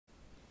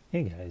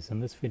Hey guys, in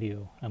this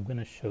video I'm going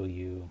to show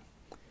you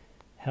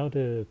how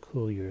to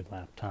cool your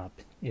laptop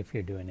if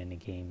you're doing any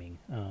gaming.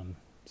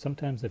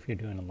 Sometimes if you're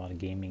doing a lot of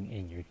gaming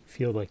and you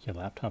feel like your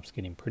laptop's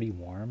getting pretty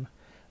warm,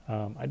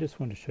 I just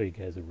want to show you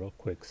guys a real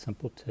quick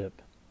simple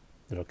tip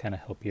that'll kind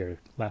of help your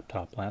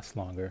laptop last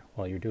longer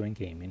while you're doing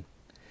gaming,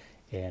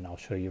 and I'll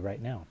show you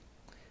right now.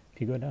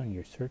 If you go down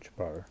your search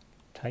bar,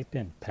 type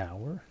in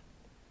power,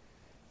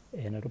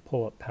 and it'll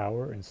pull up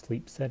power and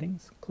sleep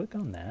settings. Click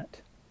on that.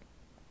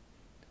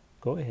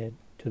 Go ahead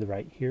to the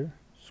right here,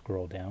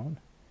 scroll down,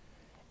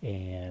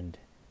 and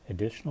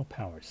additional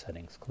power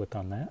settings. Click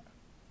on that.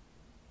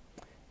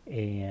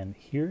 And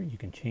here you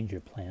can change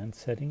your plan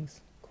settings.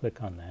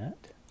 Click on that.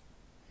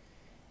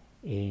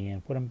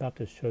 And what I'm about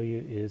to show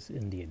you is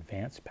in the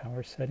advanced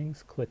power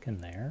settings. Click in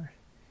there.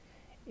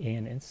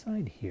 And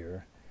inside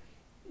here,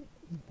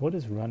 what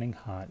is running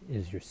hot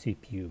is your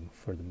CPU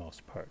for the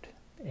most part.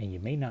 And you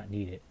may not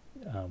need it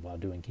while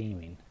doing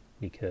gaming,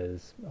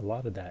 because a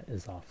lot of that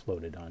is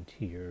offloaded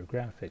onto your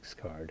graphics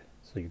card.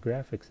 So your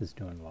graphics is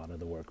doing a lot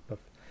of the work, but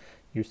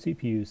your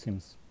CPU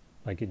seems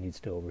like it needs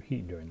to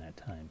overheat during that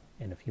time.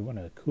 And if you want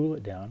to cool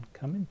it down,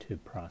 come into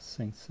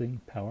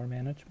Processing Power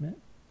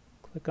Management,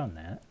 click on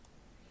that,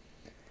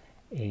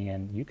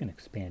 and you can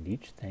expand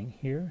each thing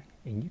here,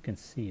 and you can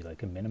see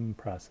like a minimum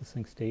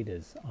processing state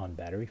is on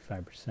battery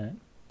 5%,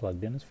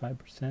 plugged in is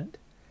 5%,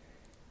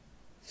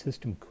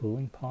 system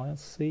cooling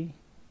policy,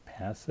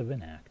 passive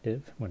and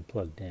active when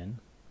plugged in,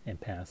 and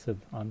passive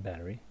on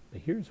battery.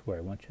 But here's where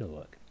I want you to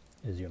look,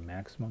 is your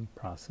maximum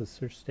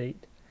processor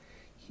state.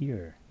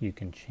 Here you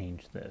can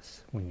change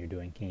this when you're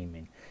doing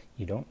gaming.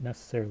 You don't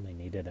necessarily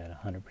need it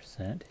at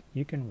 100%.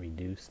 You can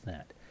reduce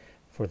that.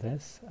 For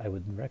this, I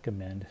would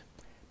recommend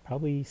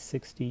probably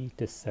 60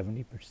 to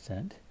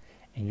 70%,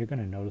 and you're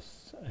going to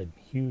notice a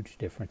huge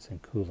difference in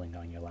cooling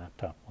on your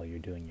laptop while you're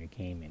doing your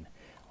gaming.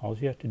 All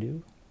you have to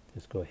do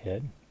is go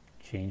ahead,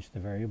 change the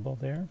variable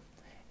there,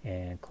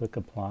 and click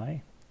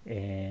apply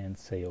and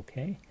say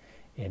OK,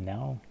 and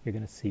now you're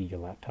going to see your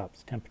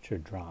laptop's temperature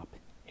drop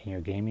and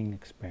your gaming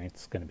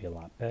experience is going to be a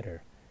lot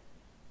better.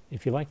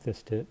 If you like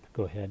this tip,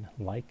 go ahead,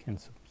 like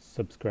and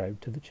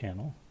subscribe to the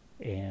channel,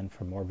 and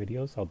for more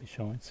videos I'll be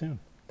showing soon.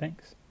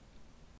 Thanks.